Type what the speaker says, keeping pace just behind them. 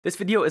This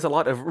video is a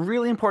lot of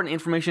really important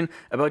information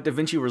about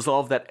DaVinci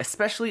Resolve that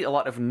especially a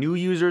lot of new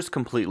users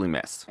completely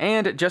miss.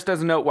 And just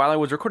as a note, while I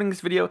was recording this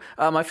video,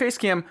 my face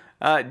cam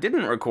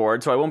didn't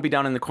record, so I won't be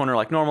down in the corner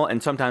like normal,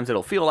 and sometimes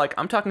it'll feel like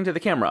I'm talking to the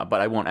camera, but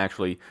I won't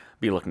actually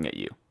be looking at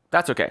you.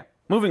 That's okay.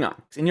 Moving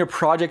on. In your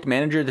project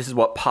manager, this is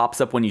what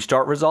pops up when you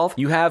start Resolve.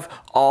 You have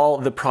all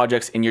the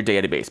projects in your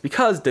database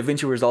because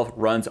DaVinci Resolve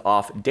runs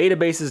off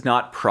databases,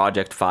 not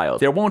project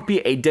files. There won't be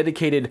a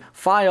dedicated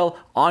file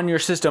on your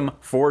system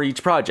for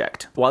each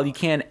project. While you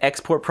can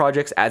export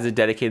projects as a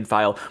dedicated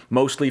file,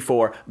 mostly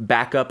for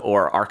backup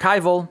or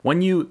archival,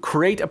 when you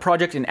create a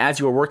project and as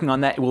you are working on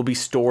that, it will be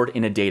stored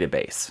in a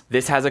database.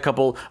 This has a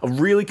couple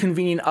of really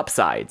convenient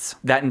upsides.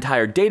 That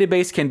entire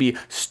database can be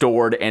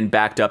stored and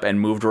backed up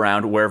and moved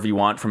around wherever you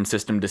want from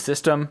system to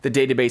system. The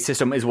database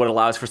system is what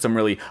allows for some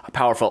really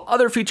powerful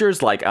other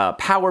features like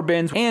power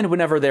bins, and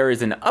whenever there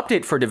is an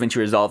update for DaVinci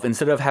Resolve,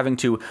 instead of having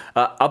to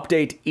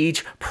update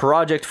each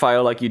project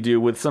file like you do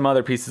with some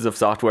other pieces of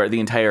software, the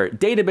entire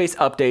database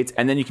updates,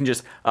 and then you can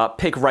just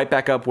pick right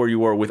back up where you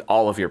were with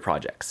all of your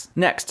projects.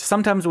 Next,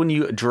 sometimes when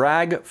you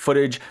drag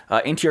footage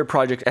into your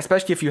project,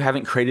 especially if you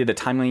haven't created a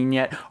timeline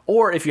yet,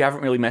 or if you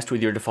haven't really messed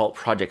with your default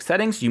project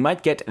settings, you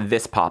might get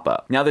this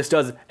pop-up. Now this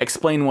does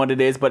explain what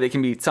it is, but it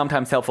can be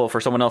sometimes helpful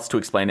for someone else to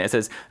explain it. It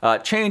says,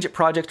 change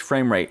project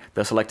frame rate.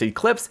 The selected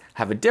clips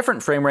have a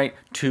different frame rate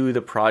to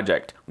the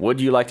project. Would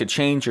you like to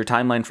change your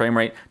timeline frame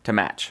rate to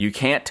match? You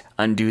can't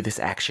undo this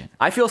action.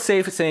 I feel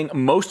safe saying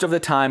most of the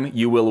time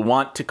you will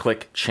want to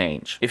click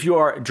change. If you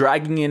are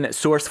dragging in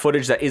source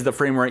footage that is the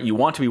frame rate you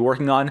want to be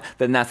working on,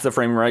 then that's the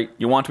frame rate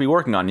you want to be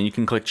working on and you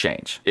can click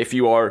change. If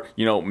you are,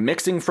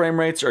 mixing frame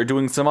rates or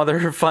doing some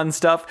other fun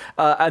stuff,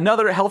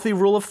 another healthy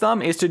rule of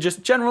thumb is to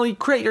just generally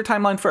create your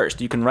timeline first.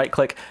 You can right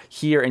click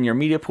here in your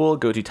media pool,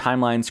 go to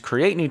timelines,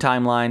 create new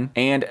timeline,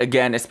 and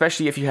again,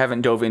 especially if you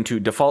haven't dove into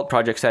default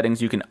project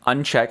settings, you can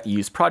uncheck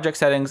use project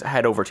settings,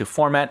 head over to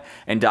format,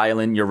 and dial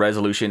in your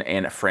resolution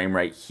and frame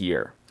rate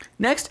here.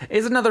 Next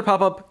is another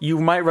pop-up you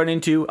might run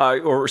into,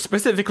 or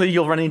specifically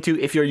you'll run into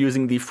if you're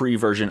using the free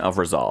version of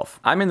Resolve.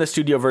 I'm in the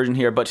studio version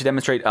here, but to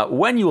demonstrate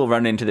when you will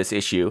run into this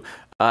issue,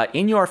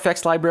 in your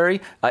effects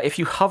library, if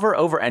you hover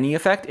over any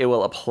effect, it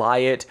will apply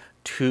it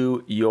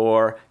to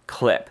your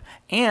clip.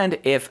 And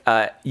if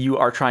you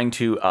are trying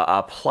to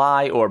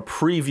apply or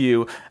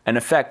preview an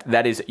effect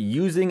that is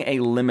using a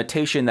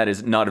limitation that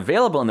is not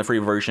available in the free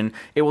version,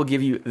 it will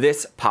give you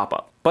this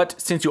pop-up. But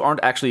since you aren't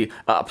actually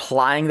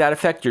applying that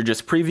effect, you're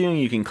just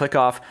previewing, you can click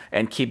off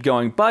and keep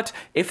going. But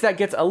if that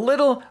gets a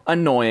little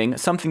annoying,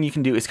 something you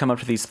can do is come up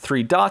to these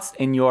three dots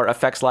in your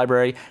effects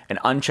library and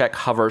uncheck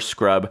hover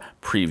scrub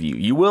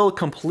preview. You will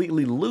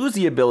completely lose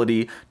the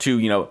ability to,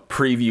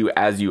 preview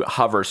as you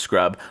hover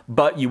scrub,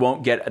 but you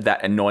won't get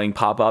that annoying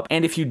pop-up.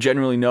 And if you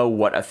generally know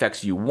what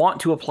effects you want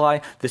to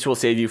apply, this will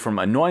save you from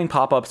annoying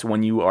pop-ups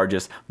when you are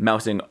just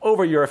mousing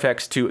over your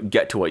effects to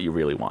get to what you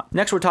really want.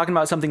 Next, we're talking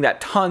about something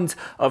that tons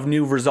of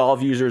new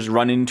Resolve users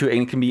run into,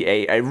 and it can be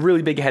a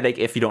really big headache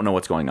if you don't know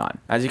what's going on.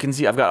 As you can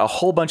see, I've got a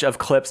whole bunch of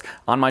clips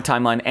on my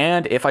timeline,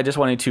 and if I just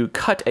wanted to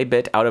cut a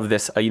bit out of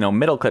this,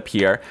 middle clip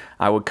here,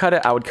 I would cut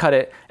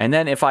it, and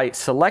then if I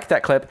select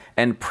that clip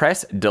and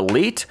press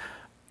delete,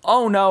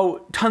 oh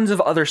no, tons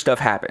of other stuff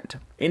happened.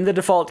 In the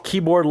default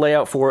keyboard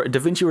layout for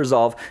DaVinci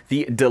Resolve,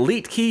 the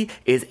delete key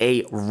is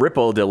a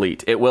ripple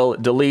delete. It will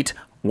delete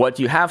what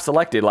you have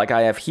selected, like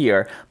I have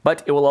here,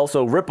 but it will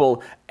also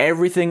ripple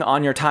everything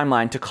on your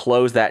timeline to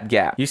close that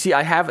gap. You see,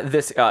 I have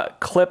this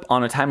clip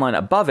on a timeline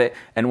above it,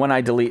 and when I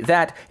delete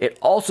that, it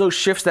also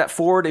shifts that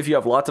forward if you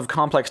have lots of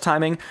complex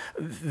timing.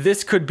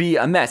 This could be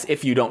a mess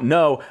if you don't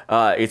know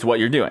it's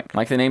what you're doing.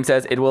 Like the name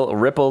says, it will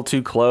ripple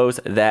to close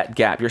that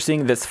gap. You're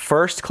seeing this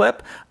first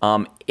clip.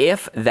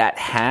 If that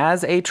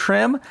has a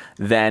trim,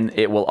 then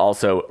it will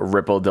also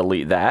ripple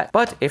delete that.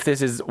 But if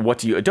this is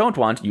what you don't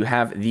want, you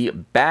have the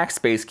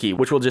backspace key,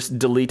 which will just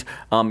delete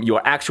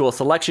your actual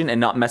selection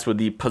and not mess with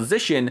the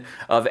position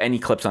of any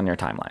clips on your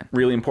timeline.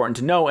 Really important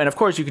to know, and of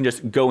course you can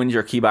just go into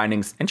your key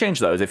bindings and change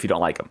those if you don't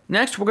like them.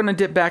 Next, we're going to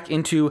dip back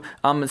into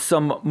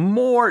some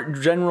more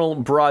general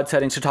broad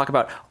settings to talk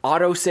about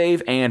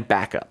autosave and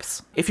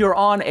backups. If you're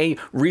on a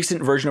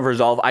recent version of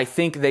Resolve, I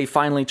think they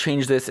finally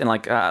changed this in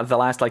the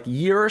last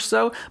year or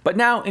so, but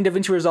now in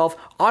DaVinci Resolve,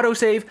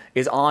 autosave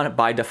is on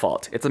by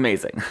default. It's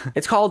amazing.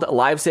 It's called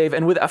live save,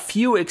 and with a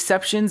few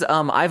exceptions,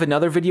 I have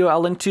another video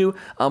I'll link to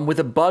with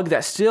a bug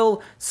that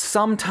still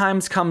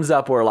sometimes comes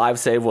up where live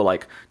save will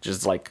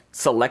just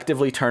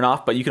selectively turn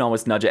off, but you can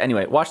always nudge it.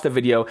 Anyway, watch the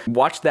video.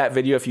 Watch that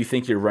video if you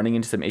think you're running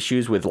into some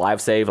issues with live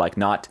save,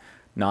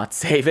 not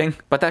saving,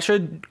 but that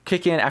should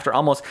kick in after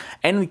almost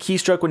any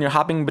keystroke when you're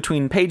hopping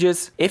between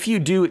pages. If you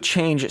do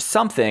change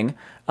something,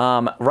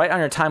 right on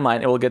your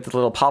timeline, it will get this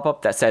little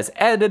pop-up that says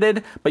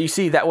edited, but you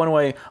see that went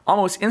away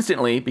almost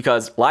instantly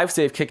because live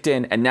save kicked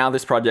in and now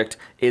this project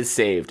is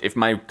saved. If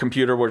my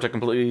computer were to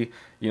completely,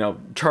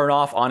 turn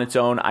off on its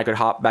own, I could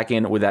hop back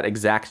in with that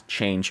exact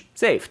change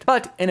saved.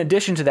 But in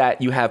addition to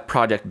that, you have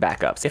project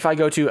backups. If I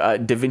go to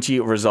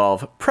DaVinci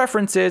Resolve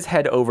Preferences,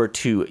 head over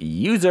to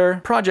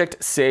User,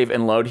 Project Save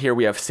and Load, here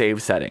we have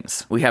Save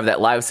Settings. We have that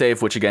live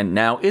save, which again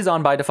now is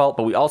on by default,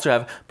 but we also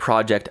have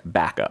project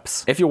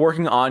backups. If you're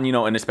working on,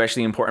 an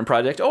especially important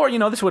project, or,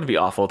 this would be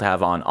awful to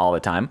have on all the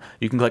time,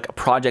 you can click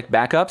Project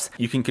Backups.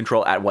 You can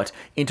control at what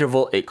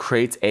interval it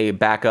creates a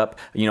backup,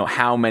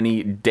 how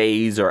many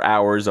days or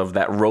hours of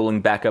that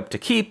rolling backup to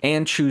keep,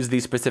 and choose the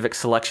specific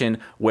selection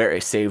where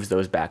it saves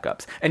those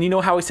backups. And you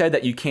know how I said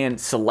that you can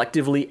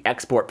selectively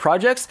export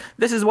projects?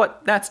 This is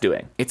what that's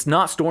doing. It's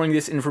not storing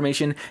this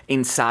information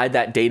inside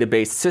that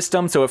database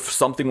system, so if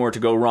something were to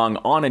go wrong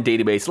on a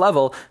database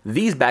level,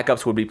 these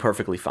backups would be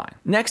perfectly fine.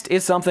 Next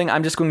is something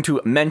I'm just going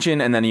to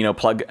mention and then,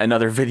 plug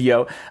another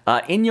video.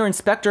 In your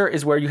inspector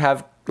is where you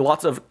have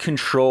lots of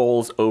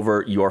controls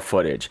over your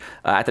footage.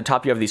 At the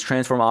top, you have these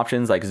transform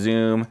options like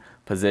zoom,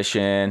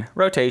 position,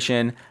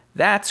 rotation.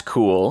 That's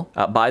cool.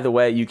 By the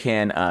way, you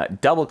can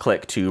double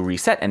click to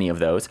reset any of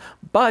those,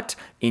 but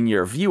in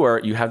your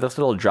viewer, you have this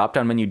little drop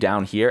down menu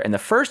down here. And the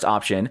first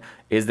option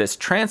is this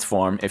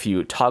transform. If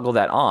you toggle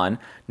that on,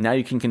 now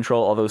you can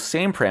control all those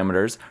same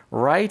parameters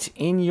right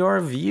in your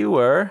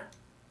viewer.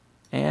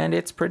 And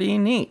it's pretty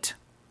neat.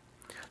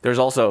 There's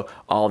also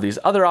all these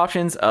other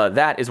options.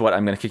 That is what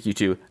I'm going to kick you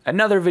to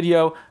another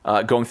video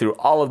going through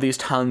all of these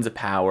tons of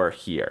power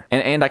here.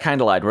 And I kind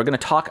of lied. We're going to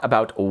talk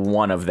about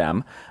one of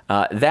them,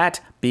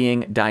 that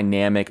being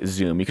dynamic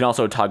zoom. You can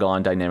also toggle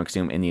on dynamic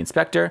zoom in the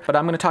inspector, but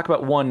I'm going to talk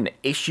about one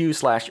issue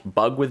 /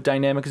 bug with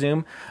dynamic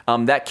zoom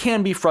that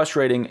can be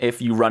frustrating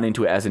if you run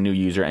into it as a new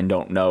user and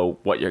don't know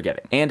what you're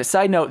getting. And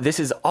side note, this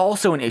is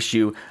also an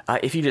issue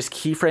if you just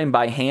keyframe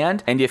by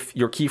hand and if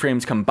your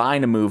keyframes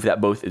combine a move that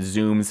both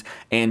zooms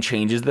and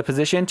changes the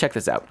position. Check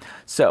this out.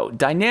 So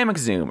dynamic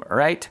zoom,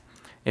 right?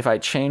 If I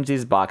change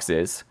these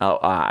boxes,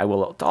 I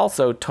will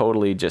also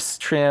totally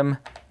just trim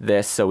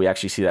this so we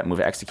actually see that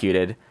move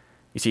executed.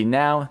 You see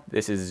now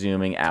this is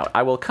zooming out.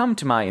 I will come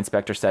to my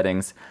inspector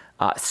settings,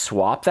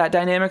 swap that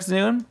dynamic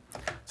zoom.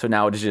 So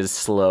now it is just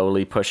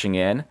slowly pushing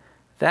in.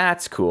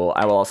 That's cool.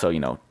 I will also,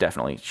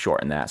 definitely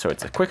shorten that so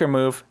it's a quicker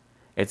move.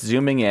 It's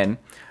zooming in.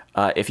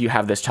 If you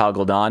have this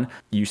toggled on,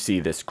 you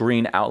see this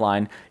green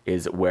outline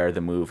is where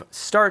the move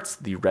starts.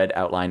 The red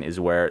outline is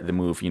where the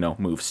move,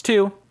 moves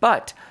to.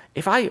 But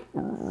if I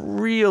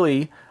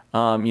really,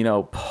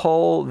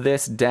 pull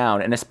this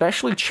down and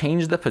especially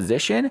change the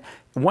position,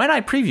 when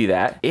I preview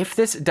that, if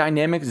this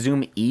dynamic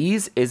zoom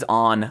ease is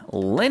on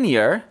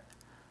linear,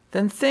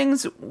 then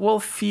things will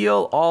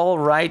feel all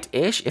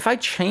right-ish. If I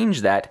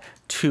change that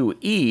to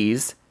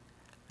ease,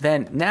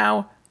 then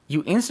now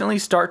you instantly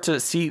start to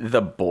see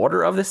the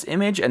border of this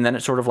image and then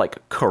it sort of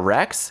like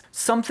corrects.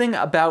 Something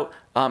about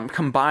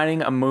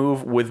combining a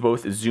move with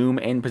both zoom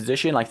and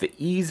position, like the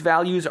ease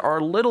values are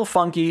a little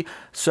funky,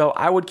 so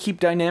I would keep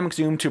dynamic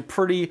zoom to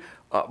pretty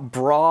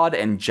broad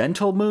and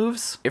gentle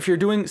moves. If you're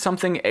doing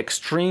something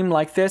extreme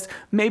like this,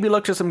 maybe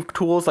look to some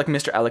tools like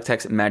Mr.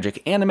 Alectech's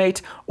Magic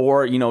Animate,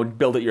 or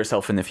build it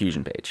yourself in the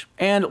Fusion page.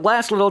 And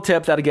last little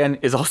tip that again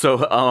is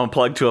also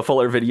plugged to a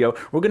fuller video,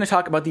 we're going to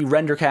talk about the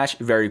render cache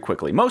very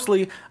quickly.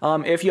 Mostly,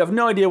 if you have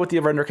no idea what the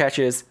render cache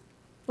is,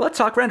 let's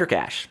talk render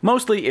cache.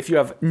 Mostly, if you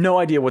have no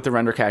idea what the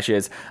render cache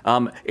is,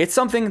 it's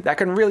something that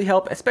can really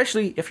help,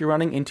 especially if you're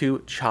running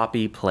into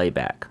choppy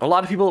playback. A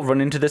lot of people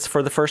run into this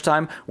for the first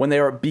time when they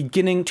are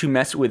beginning to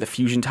mess with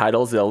Fusion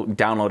titles. They'll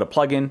download a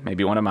plugin,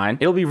 maybe one of mine.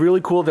 It'll be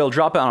really cool. They'll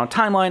drop it on a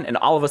timeline, and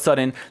all of a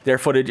sudden, their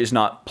footage is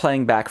not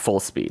playing back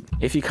full speed.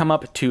 If you come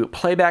up to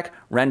playback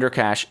render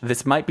cache,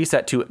 this might be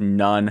set to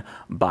none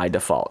by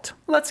default.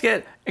 Let's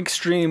get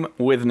extreme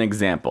with an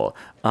example.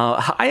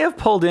 I have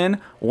pulled in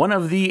one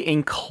of the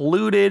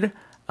included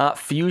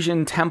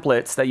Fusion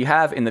templates that you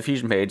have in the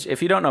Fusion page.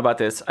 If you don't know about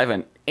this, I have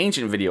an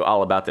ancient video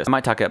all about this. I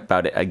might talk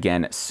about it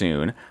again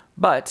soon,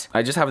 but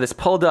I just have this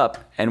pulled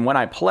up, and when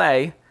I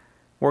play,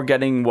 we're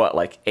getting what,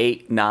 like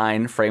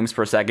 8-9 frames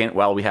per second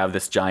while we have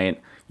this giant,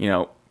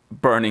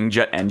 burning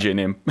jet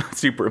engine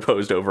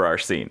superimposed over our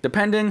scene.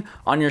 Depending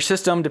on your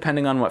system,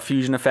 depending on what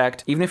Fusion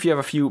effect, even if you have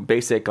a few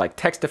basic like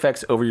text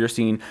effects over your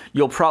scene,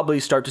 you'll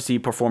probably start to see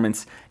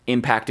performance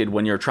impacted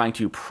when you're trying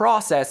to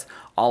process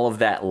all of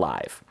that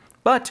live.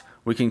 But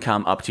we can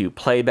come up to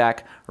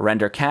playback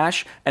render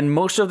cache, and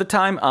most of the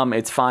time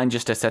it's fine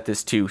just to set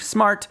this to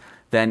smart.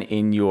 Then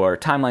in your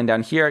timeline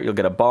down here, you'll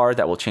get a bar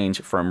that will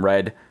change from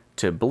red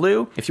to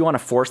blue. If you want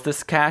to force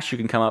this cache, you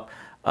can come up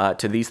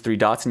to these 3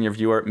 dots in your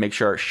viewer, make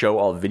sure show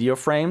all video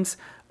frames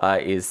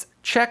is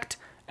checked,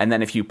 and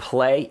then if you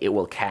play, it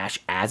will cache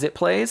as it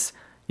plays.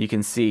 You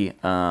can see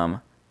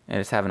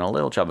it's having a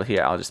little trouble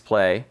here. I'll just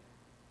play,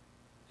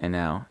 and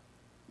now,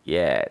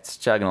 yeah, it's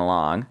chugging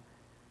along.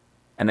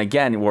 And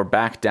again, we're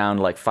back down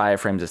to like 5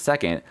 frames a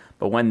second,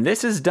 but when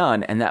this is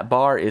done and that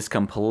bar is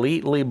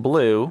completely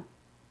blue,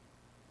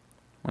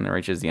 when it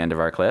reaches the end of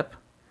our clip,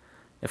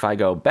 if I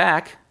go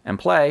back and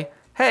play,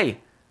 hey,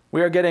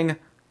 we are getting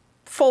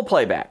full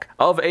playback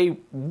of a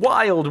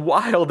wild,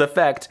 wild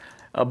effect,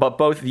 but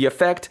both the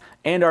effect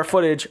and our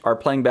footage are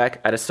playing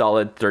back at a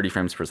solid 30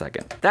 frames per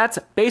second. That's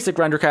basic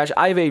render cache.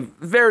 I have a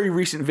very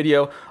recent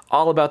video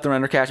all about the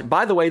render cache.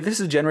 By the way, this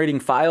is generating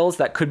files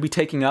that could be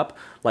taking up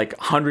like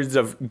hundreds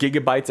of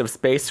gigabytes of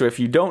space. So if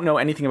you don't know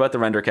anything about the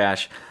render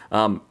cache,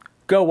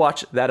 go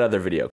watch that other video.